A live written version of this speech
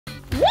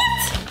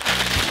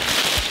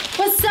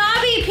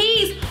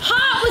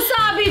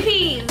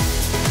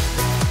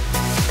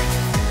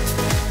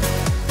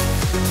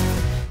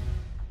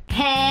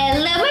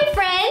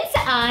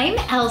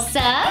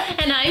Elsa.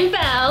 And I'm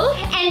Belle.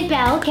 And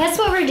Belle, guess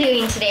what we're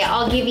doing today?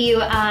 I'll give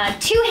you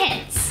 2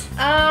 hints.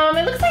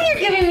 It looks like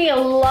you're giving me a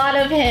lot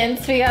of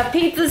hints. We got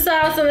pizza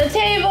sauce on the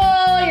table.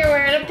 You're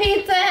wearing a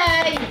pizza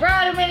hat. You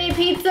brought a mini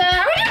pizza.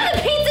 Are we doing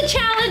the pizza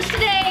challenge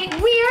today?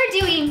 We are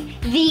doing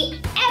the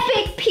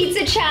epic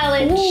pizza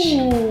challenge.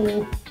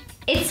 Ooh.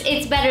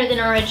 It's better than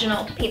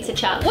original pizza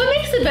challenge. What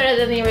makes it better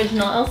than the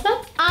original,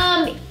 Elsa?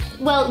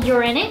 Well,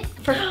 you're in it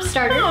for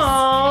starters.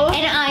 Aww.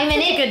 And I'm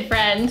in it. Good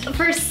friend.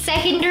 For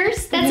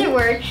seconders, that's a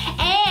word.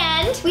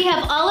 And we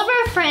have all of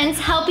our friends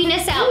helping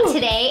us out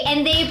today,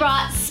 and they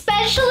brought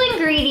special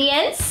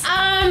ingredients.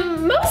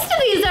 Most of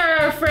these are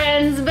our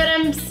friends, but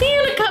I'm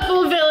seeing a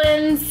couple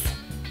villains.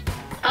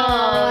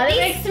 Oh, that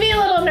makes me a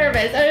little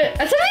nervous. Are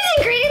some of these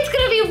ingredients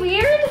gonna be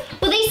weird?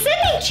 Well, they said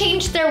they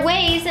changed their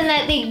ways and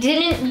that they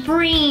didn't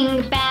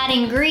bring bad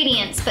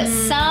ingredients, but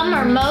some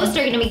or most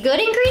are gonna be good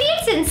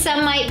ingredients, and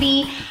some might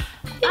be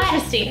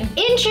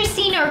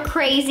interesting or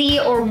crazy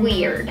or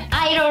weird.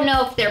 I don't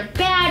know if they're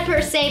bad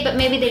per se, but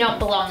maybe they don't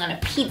belong on a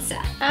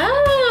pizza.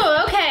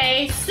 Oh,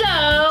 okay.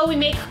 So we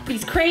make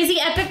these crazy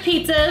epic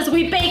pizzas,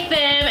 we bake them,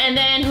 and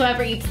then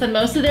whoever eats the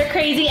most of their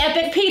crazy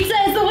epic pizza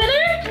is the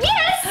winner?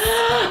 Yes!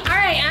 All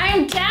right,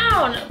 I'm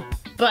down.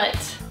 But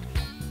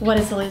what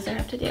does the loser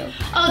have to do?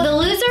 Oh, the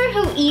loser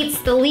who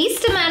eats the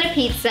least amount of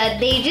pizza,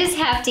 they just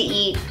have to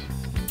eat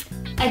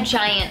a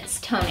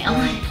giant's toenail.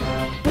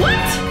 What?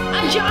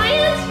 A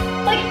giant?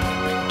 Like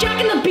Jack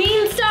and the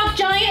Beanstalk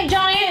giant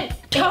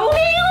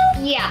toenail?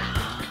 Yeah.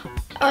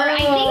 Or I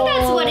think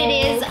that's what it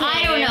is. Okay.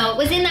 I don't know. It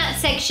was in that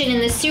section in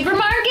the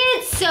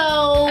supermarket,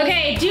 so...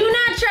 Okay, do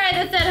not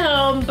try this at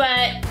home,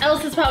 but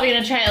Elsa's probably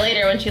gonna try it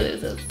later when she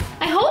loses.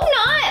 I hope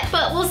not,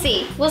 but we'll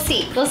see. We'll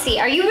see. We'll see.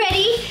 Are you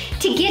ready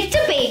to get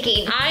to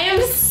baking? I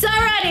am so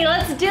ready.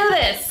 Let's do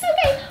this.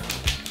 Okay.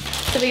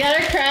 So we got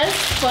our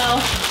crust. Well,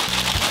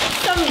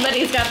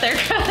 somebody's got their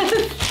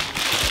crust.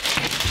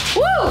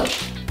 Woo!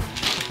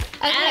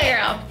 Okay.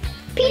 Girl.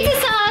 Pizza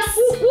sauce.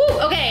 Woo, woo.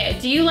 Okay,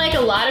 do you like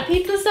a lot of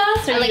pizza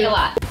sauce? Or I like a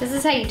lot. This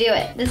is how you do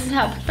it. This is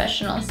how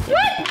professionals do it.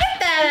 What? Get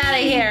that out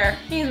of here.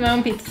 I use my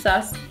own pizza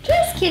sauce.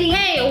 Just kidding.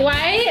 Hey,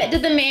 why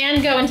did the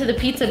man go into the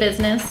pizza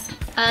business?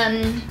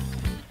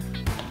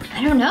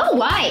 I don't know.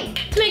 Why?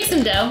 To make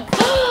some dough.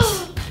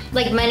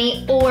 Like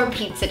money or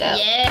pizza dough.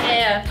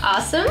 Yeah.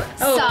 Awesome.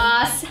 Oh.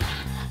 Sauce.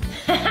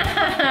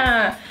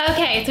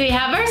 Okay, so we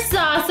have our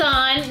sauce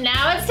on.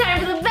 Now it's time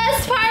for the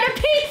best part of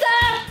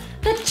pizza.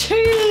 The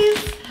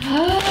cheese.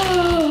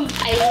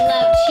 I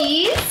love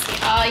cheese.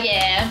 Oh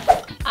yeah.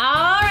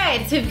 All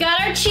right, so we've got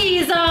our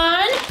cheese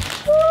on.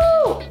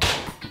 Woo.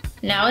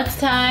 Now it's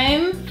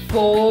time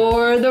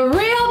for the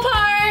real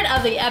part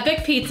of the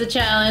epic pizza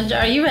challenge.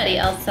 Are you ready,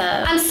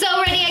 Elsa? I'm so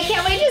ready. I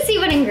can't wait to see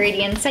what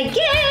ingredients I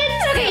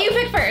get. Okay, you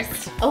pick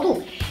first.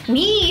 Oh,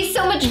 me?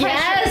 So much pressure.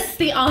 Yes,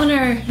 the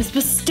honor is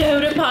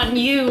bestowed upon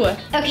you.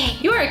 Okay.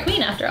 You are a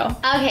queen after all.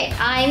 Okay,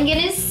 I'm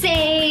gonna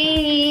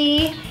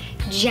say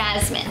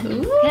jasmine.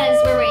 Because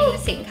we're wearing the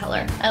same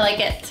color. I like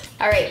it.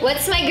 All right,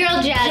 what's my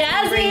girl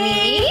Jasmine bringing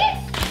me?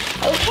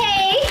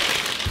 Okay.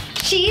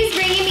 She's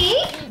bringing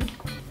me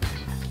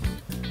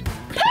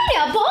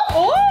pineapple.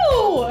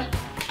 Oh!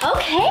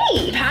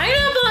 Okay.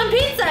 Pineapple on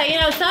pizza. You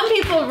know, some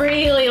people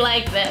really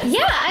like this.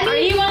 Yeah, I mean, are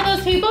you one of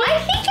those people? I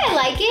think I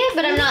like it,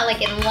 but I'm not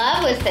like in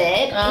love with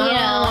it. Oh. You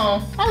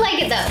know, I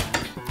like it though.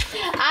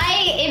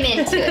 I am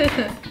into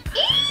it.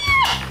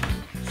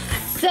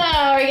 So,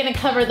 are you gonna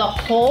cover the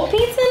whole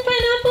pizza in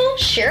pineapple?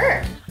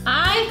 Sure.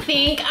 I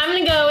think I'm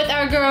gonna go with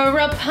our girl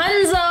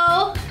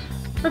Rapunzel.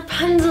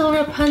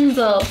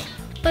 Rapunzel.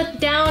 Put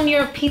down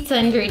your pizza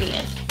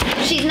ingredient.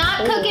 She's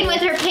not cooking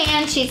with her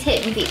pan, she's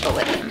hitting people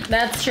with them.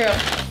 That's true.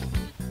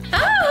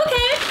 Oh,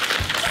 okay.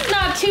 It's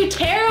not too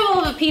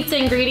terrible of a pizza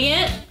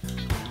ingredient.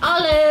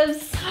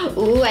 Olives.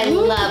 Ooh, I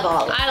love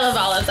olives. I love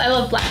olives. I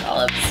love black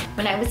olives.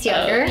 When I was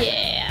younger,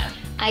 Yeah.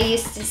 I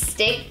used to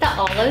stick the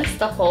olives,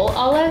 the whole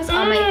olives,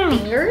 on my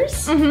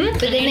fingers,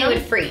 but then they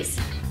would freeze.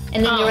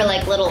 And then they were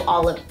like little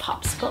olive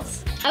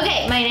popsicles.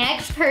 Okay, my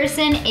next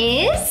person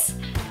is,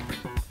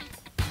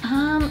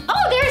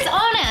 oh, there's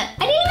Anna. I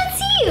didn't even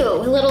see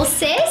you, little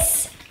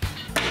sis.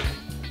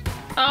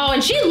 Oh,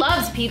 and she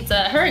loves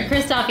pizza. Her and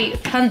Kristoff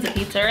eat tons of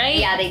pizza, right?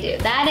 Yeah, they do.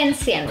 That and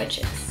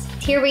sandwiches.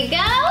 Here we go.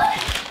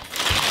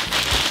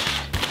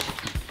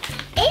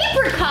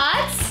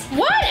 Apricots.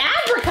 What?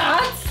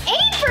 Apricots?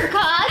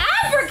 Apricots.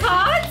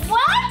 Apricots?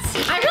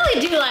 What? I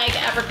really do like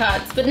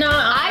apricots, but not.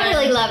 I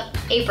really love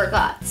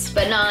apricots,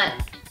 but not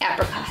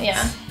apricots.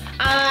 Yeah.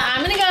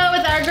 I'm gonna go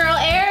with our girl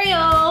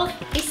Ariel.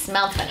 They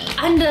smell funny.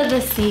 Under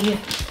the sea.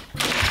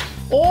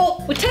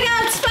 Oh, we took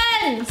out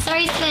Sven.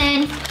 Sorry,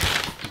 Sven.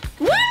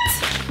 What?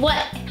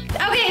 What?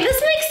 Okay,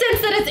 this makes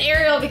sense that it's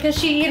Ariel because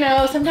she, you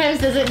know, sometimes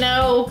doesn't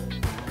know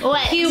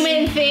What?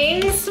 human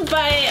things,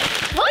 but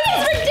look,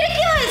 it's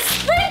ridiculous.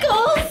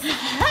 Sprinkles.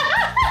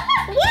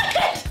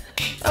 What?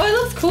 Oh, it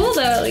looks cool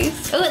though, at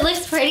least. Oh, it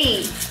looks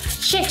pretty.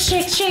 Shake,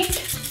 shake, shake.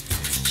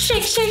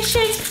 Shake, shake,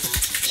 shake.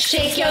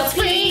 Shake your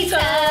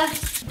pizza.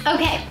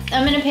 Okay,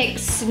 I'm gonna pick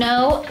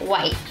Snow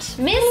White.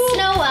 Miss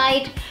Snow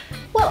White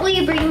What will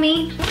you bring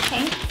me?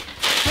 Okay.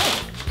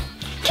 Oh.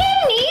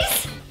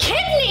 Kidneys?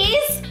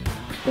 Kidneys?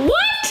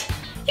 What?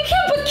 You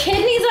can't put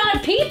kidneys on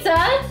a pizza.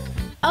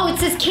 Oh, it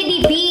says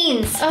kidney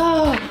beans.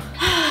 Oh.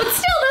 But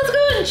still, let's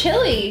go in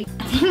chili.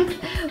 I think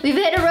we've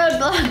hit a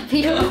roadblock,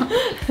 people.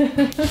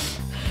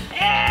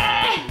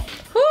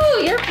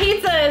 Whew, your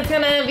pizza is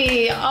gonna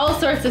be all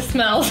sorts of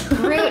smells.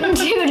 Rootin'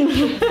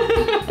 tootin'.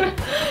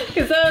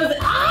 Because those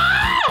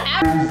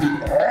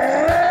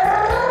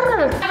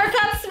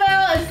apricot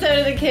smell, and so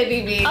do the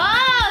kidney beans.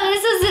 Oh,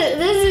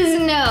 this is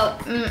no.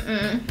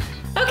 Mm-mm.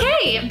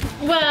 Okay,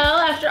 well,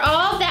 after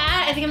all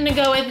that, I think I'm gonna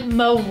go with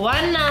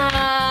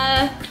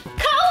Moana.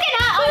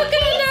 Coconut on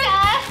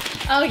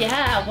pizza. Oh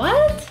yeah,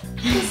 what?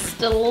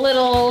 Just a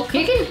little.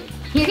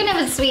 You can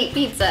have a sweet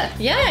pizza.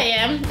 Yeah, I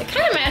am. It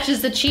kind of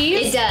matches the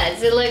cheese. It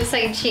does. It looks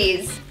like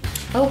cheese.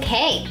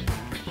 Okay.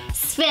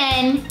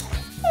 Sven,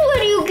 what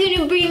are you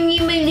gonna bring me,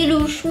 my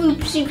little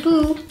schmoopsy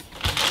poo?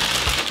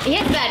 He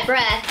has bad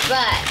breath,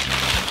 but...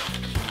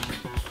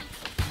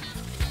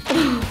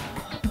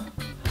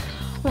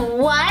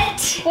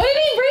 What? What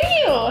did he bring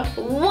you?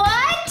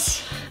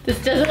 What? This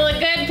doesn't look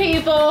good,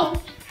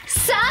 people.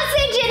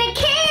 Sausage in a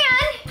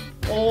can?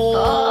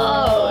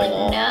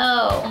 Oh,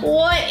 no.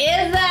 What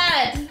is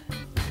that?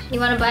 You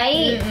want a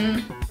bite?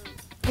 Mm-mm.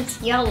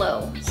 It's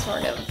yellow,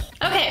 sort of.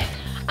 Okay,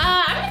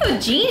 I'm gonna go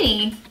with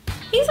Genie.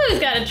 He's always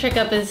got a trick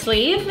up his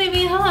sleeve. Maybe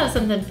he'll have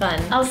something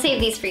fun. I'll save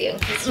these for you.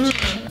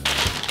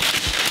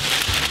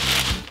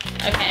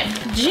 Okay,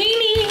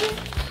 Genie.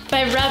 If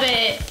I rub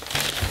it,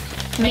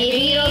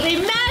 maybe it'll be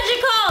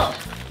magical.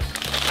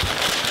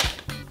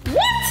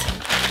 What?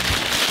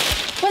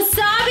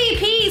 Wasabi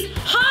peas,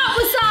 hot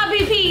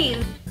wasabi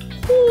peas.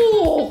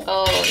 Ooh,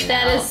 Oh, no.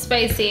 that is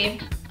spicy.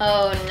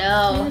 Oh,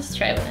 no. Let's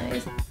try one of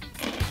these.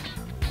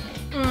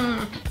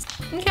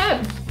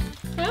 Okay.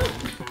 Well,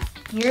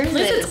 Yours at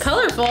least is it's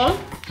colorful.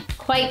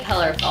 quite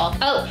colorful.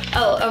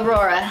 Oh,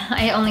 Aurora.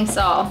 I only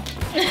saw.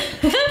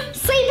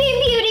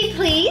 Sleeping Beauty,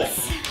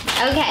 please.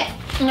 Okay.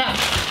 No.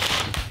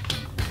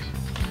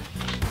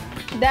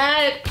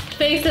 That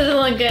face doesn't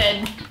look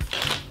good.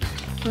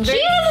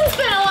 She hasn't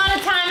spent a lot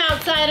of time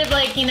outside of,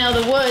 like, you know,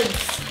 the woods.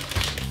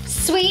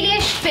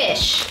 Swedish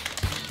fish.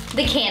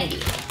 The candy.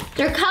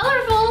 They're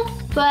colorful,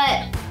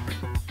 but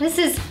this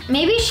is...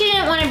 Maybe she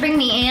didn't want to bring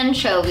me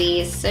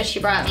anchovies, so she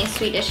brought me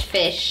Swedish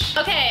fish.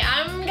 Okay,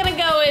 I'm gonna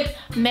go with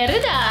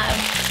Merida.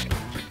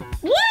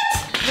 What?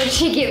 What did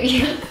she give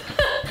you?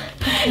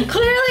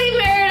 Clearly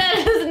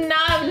Merida does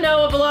not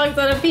know what belongs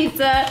on a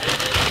pizza.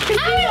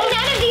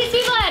 None of these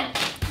people had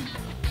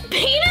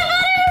Peanut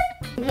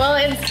butter? Well,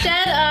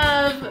 instead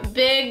of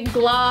big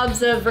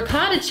globs of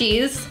ricotta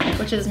cheese,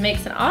 which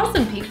makes an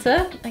awesome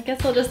pizza, I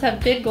guess I'll just have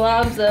big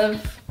globs of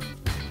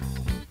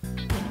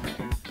peanut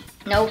butter.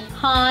 Nope.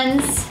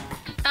 Hans,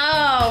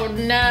 Oh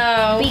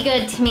no. be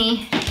good to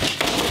me.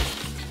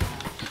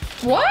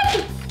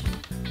 What?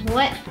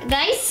 What?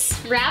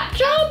 Nice wrap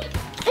job?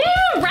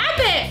 Yeah, wrap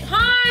it!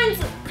 Hans!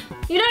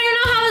 You don't even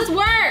know how this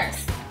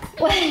works!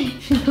 What?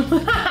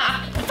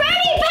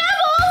 Fruity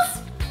Pebbles?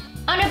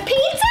 On a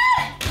pizza?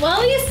 Well,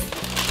 at least,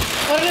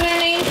 what are their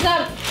names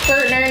up?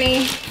 Bert and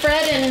Ernie.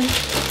 Fred and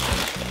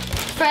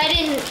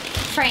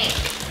Frank,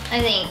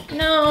 I think.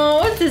 No,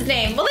 what's his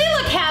name? Well, they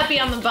look happy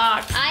on the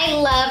box. I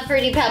love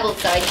Fruity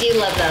Pebbles, though. I do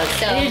love those.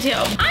 So. I do too.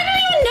 I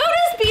didn't even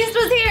notice Beast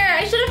was here.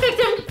 I should have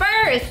picked him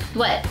first.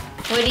 What?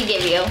 What did he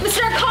give you? We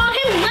start calling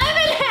him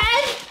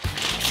Lemonhead.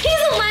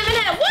 He's a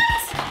lemonhead.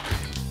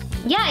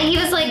 What? Yeah, he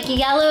was like,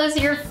 yellow is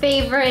your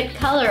favorite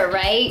color,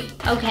 right?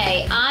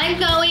 Okay, I'm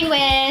going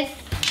with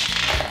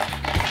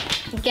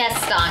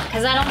Gaston,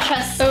 because I don't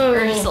trust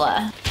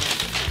Ursula.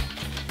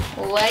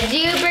 What'd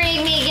you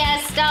bring me,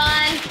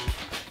 Gaston?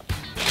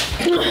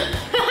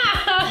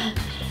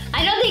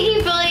 I don't think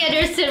he fully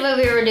understood what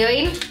we were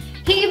doing.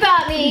 He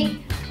brought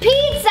me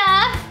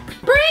pizza!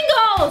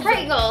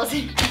 Pringles!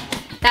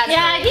 That's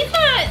Yeah, right. he's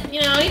not,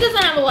 you know, he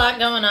doesn't have a lot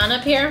going on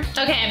up here.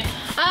 Okay,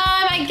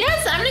 I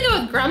guess I'm gonna go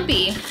with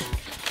Grumpy.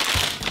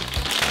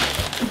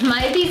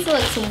 My pizza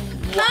looks...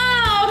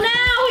 Oh,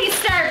 now we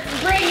start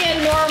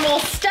bringing normal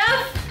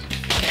stuff.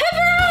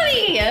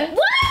 Pepperoni!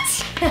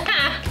 What?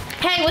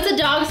 Hey, what's a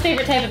dog's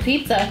favorite type of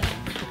pizza?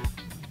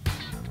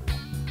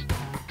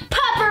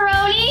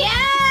 Pepperoni!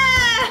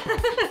 Yeah!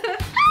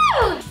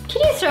 Oh,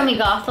 can you throw me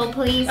Gothel,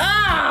 please?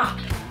 Ah!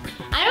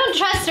 I don't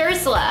trust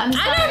Ursula. I'm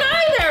sorry. I don't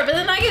either, but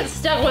then I get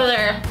stuck with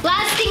her.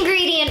 Last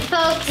ingredient,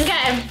 folks.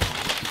 Okay.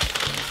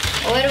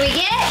 What do we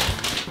get?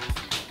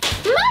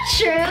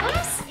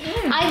 Mushrooms.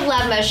 I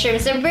love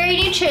mushrooms. They're very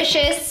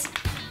nutritious,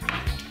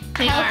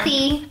 They are.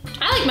 healthy.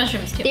 I like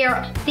mushrooms too.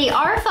 They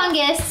are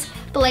fungus,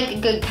 but like a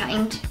good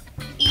kind.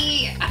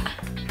 Yeah.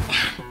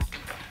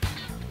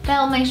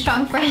 Belle, my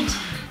strong friend.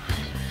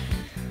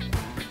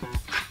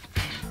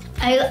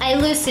 I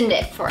loosened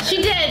it for her.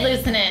 She did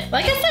loosen it.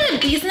 Like I said,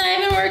 Beast and I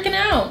have been working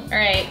out. All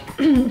right.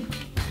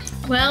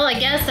 Well, I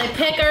guess I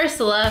pick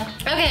Ursula.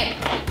 Okay.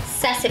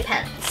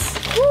 Sassipants.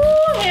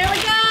 Woo, here we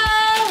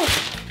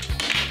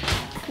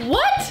go.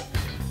 What?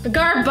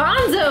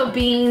 Garbanzo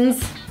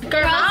beans.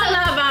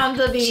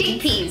 Garbanzo beans.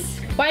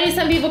 Chickpeas. Why do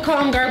some people call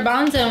them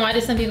garbanzo and why do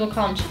some people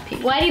call them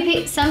chickpeas? Why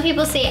do some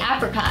people say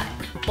apricot?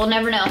 We'll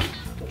never know.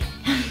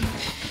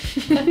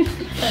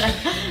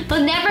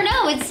 We'll never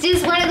know. It's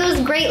just one of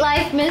those great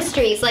life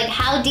mysteries. Like,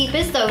 how deep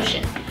is the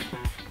ocean?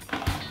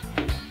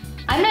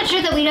 I'm not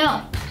sure that we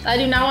know. I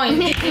do not want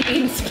you to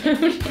eat a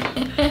spoon.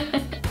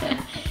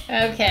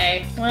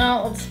 Okay,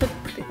 well, let's put...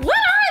 What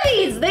are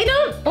these? They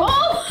don't...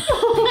 Oh!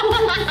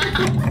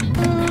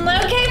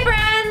 Okay,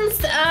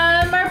 friends.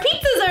 Our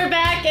pizzas are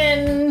back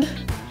and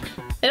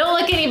they don't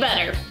look any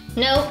better.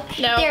 Nope.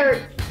 Nope.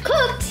 They're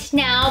cooked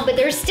now, but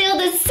they're still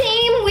the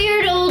same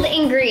weird old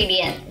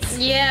ingredients.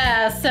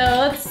 Yeah, so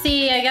let's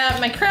see. I got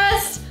my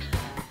crust,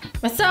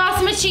 my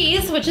sauce, my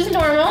cheese, which is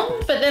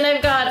normal. But then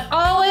I've got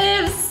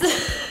olives,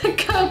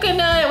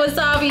 coconut,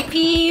 wasabi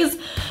peas,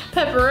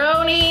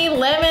 pepperoni,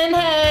 lemon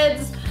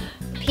heads,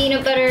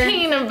 Peanut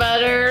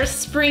butter,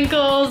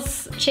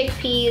 sprinkles,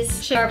 chickpeas,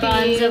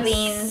 garbanzo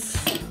beans.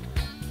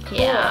 Cool.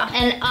 Yeah.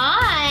 And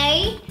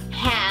I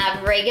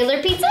have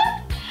regular pizza.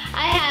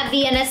 I have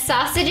Vienna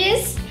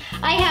sausages.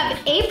 I have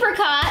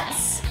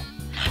apricots.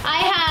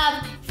 I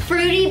have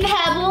fruity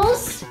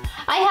pebbles.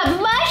 I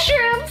have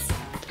mushrooms,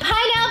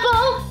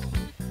 pineapple,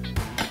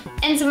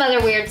 and some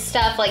other weird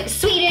stuff like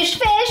Swedish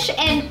fish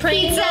and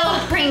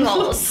pizza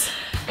Pringles.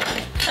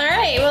 All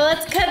right, well,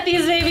 let's cut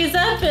these babies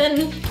up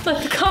and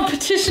let the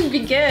competition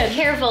begin.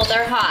 Careful,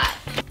 they're hot.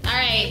 All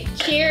right,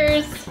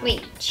 cheers.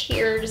 Wait,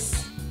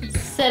 cheers.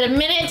 Set a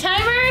minute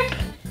timer.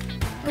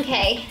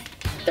 Okay.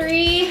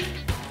 3,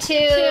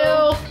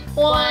 2,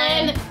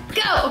 1,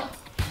 go.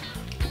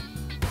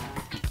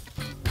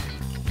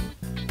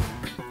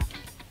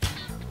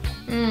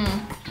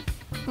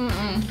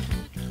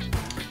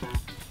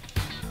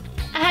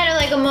 I had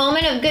like a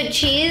moment of good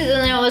cheese and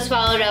then it was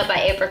followed up by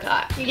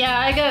apricot. Yeah,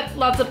 I got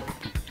lots of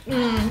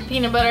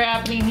peanut butter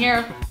happening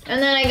here.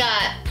 And then I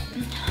got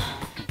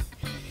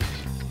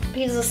a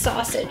piece of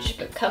sausage,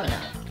 but coming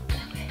up.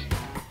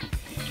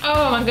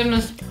 Oh my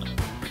goodness.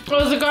 It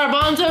was a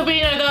garbanzo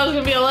bean. I thought it was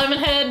gonna be a lemon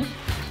head.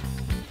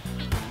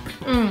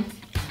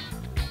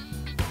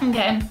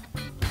 Okay.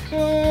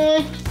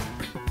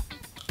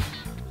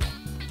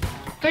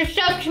 It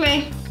stuck to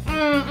me.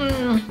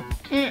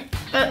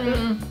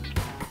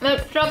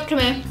 It stuck to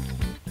me.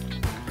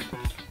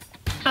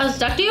 I was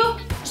stuck to you?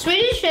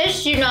 Swedish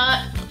fish do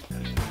not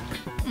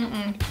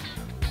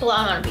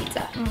belong on a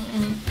pizza.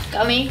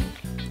 Gummy,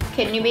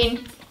 kidney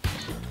bean.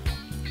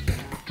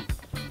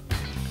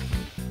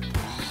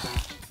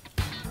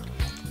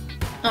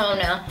 Oh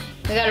no,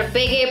 we got a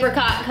big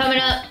apricot coming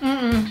up.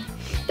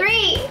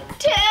 3,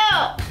 2,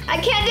 I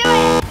can't do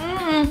it.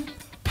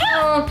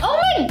 Oh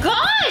my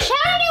gosh,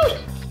 how did you,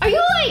 are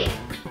you like,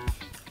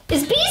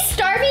 is B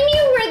starving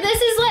you where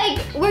this is like,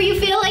 where you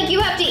feel like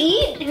you have to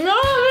eat? No,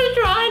 I'm just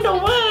trying to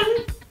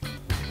win.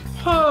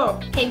 Oh.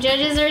 Okay,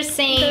 judges are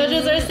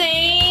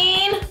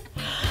saying.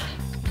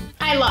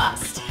 I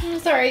lost. I'm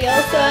sorry,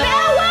 Elsa.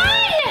 I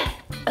won!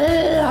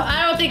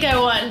 I don't think I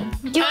won.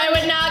 I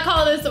would not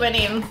call this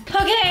winning.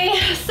 Okay,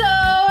 so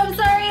I'm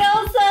sorry,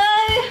 Elsa.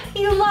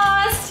 You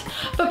lost.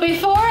 But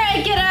before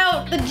I get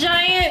out the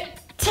giant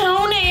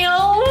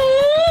toenail,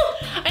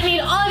 I need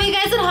all of you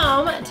guys at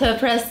home to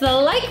press the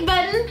like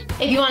button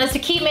if you want us to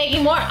keep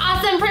making more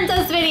awesome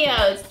princess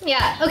videos.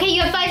 Yeah, okay,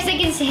 you have 5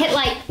 seconds to hit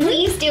like.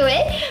 Please do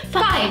it.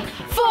 5,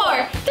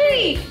 4,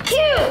 3, 2,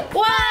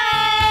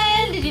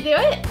 1. Did you do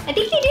it? I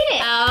think you did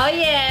it. Oh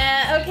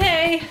yeah,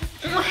 okay.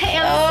 Okay,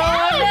 I'm Oh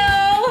sad.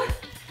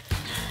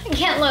 I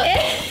can't look.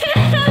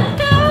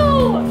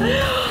 no!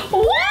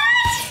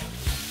 What?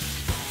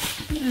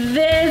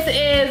 This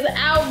is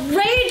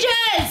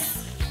outrageous!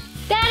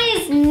 That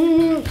is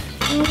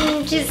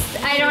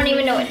just, I don't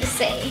even know what to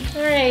say.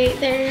 All right,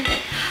 there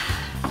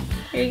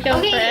you go,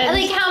 Okay, friends.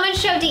 like how much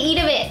do you have to eat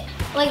of it?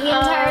 Like the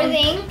entire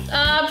thing?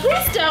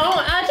 Please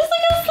don't. Just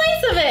like a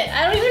slice of it.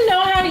 I don't even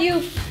know how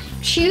you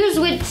Choose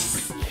which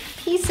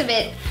piece of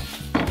it.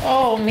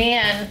 Oh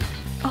man.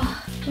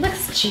 Oh,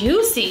 Looks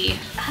juicy.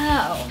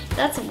 oh,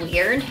 that's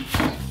weird.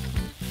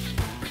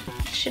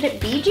 Should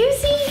it be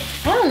juicy?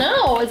 I don't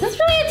know. Is this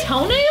really a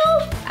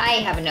toenail?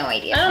 I have no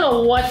idea. I don't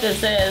know what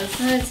this is.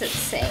 What does it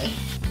say?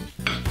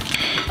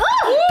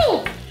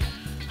 Oh!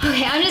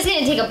 Okay, I'm just gonna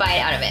take a bite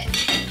out of it.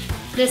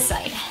 This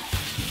side.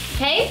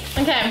 Okay?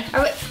 Okay.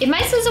 Am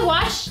I supposed to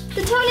wash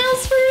the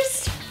toenails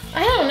first?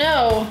 I don't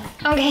know.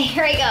 Okay,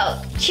 here I go.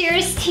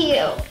 Cheers to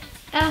you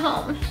at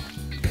home.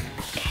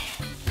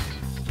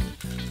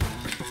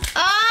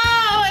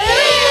 Oh,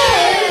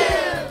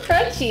 ew.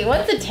 Crunchy.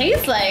 What's it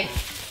taste like?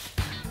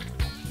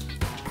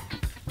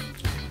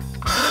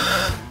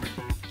 Ugh.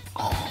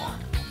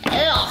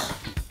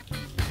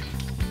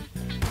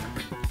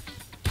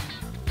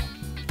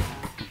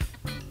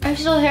 Are you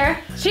still here?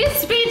 She's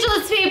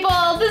speechless,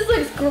 people. This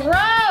looks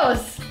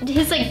gross. It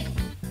tastes like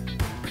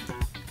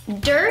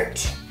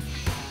dirt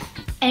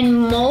and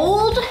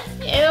mold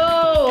Ew.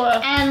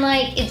 and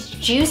like it's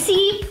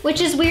juicy,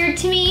 which is weird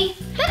to me.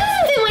 That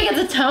doesn't seem like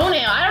it's a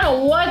toenail. I don't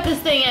know what this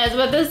thing is,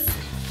 but this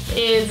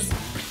is...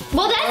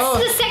 Well, that's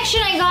the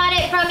section I got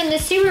it from in the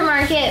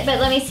supermarket, but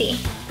let me see.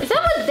 Is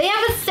that what... They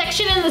have a section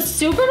section in the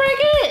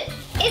supermarket?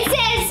 It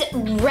says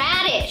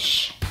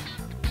radish.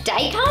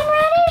 Daikon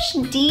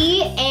radish?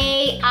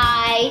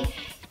 D-A-I-K-O-N.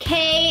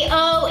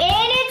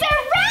 It's a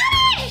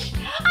radish!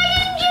 I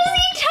didn't just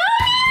see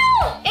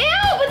toenail!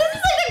 Ew, but this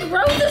is like the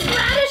grossest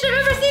radish I've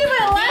ever seen in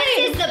my life.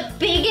 This is the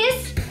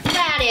biggest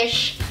radish.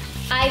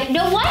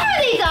 No wonder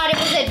they thought it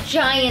was a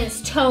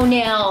giant's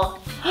toenail.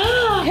 Who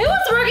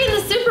was working in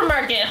the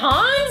supermarket,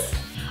 Hans?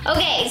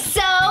 Okay,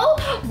 so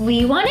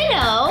we want to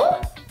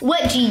know,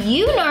 what do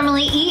you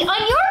normally eat on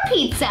your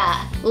pizza?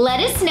 Let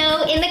us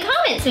know in the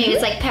comments. Maybe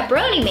it's like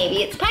pepperoni,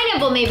 maybe it's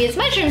pineapple, maybe it's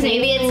mushrooms,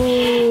 maybe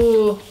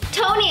it's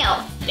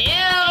toenail. Ew.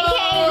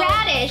 AKA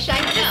radish,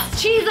 I don't know.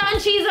 Cheese on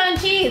cheese on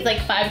cheese, like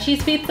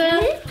 5-cheese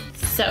pizza.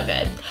 So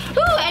good.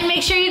 Ooh, and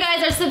make sure you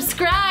guys are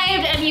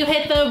subscribed and you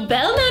hit the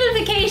bell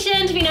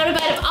notification to be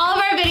notified of all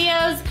of our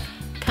videos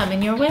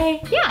coming your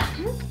way. Yeah.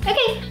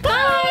 Okay,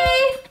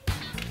 Bye.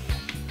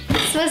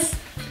 this was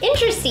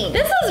interesting.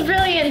 This is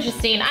really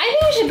interesting. I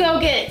think we should go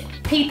get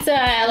pizza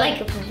at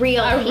like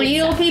real a pizza.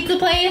 real pizza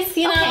place,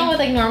 you know, Okay. with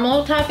like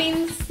normal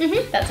toppings.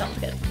 That sounds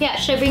good. Yeah,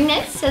 should I bring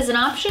this as an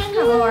option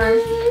or?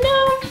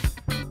 No.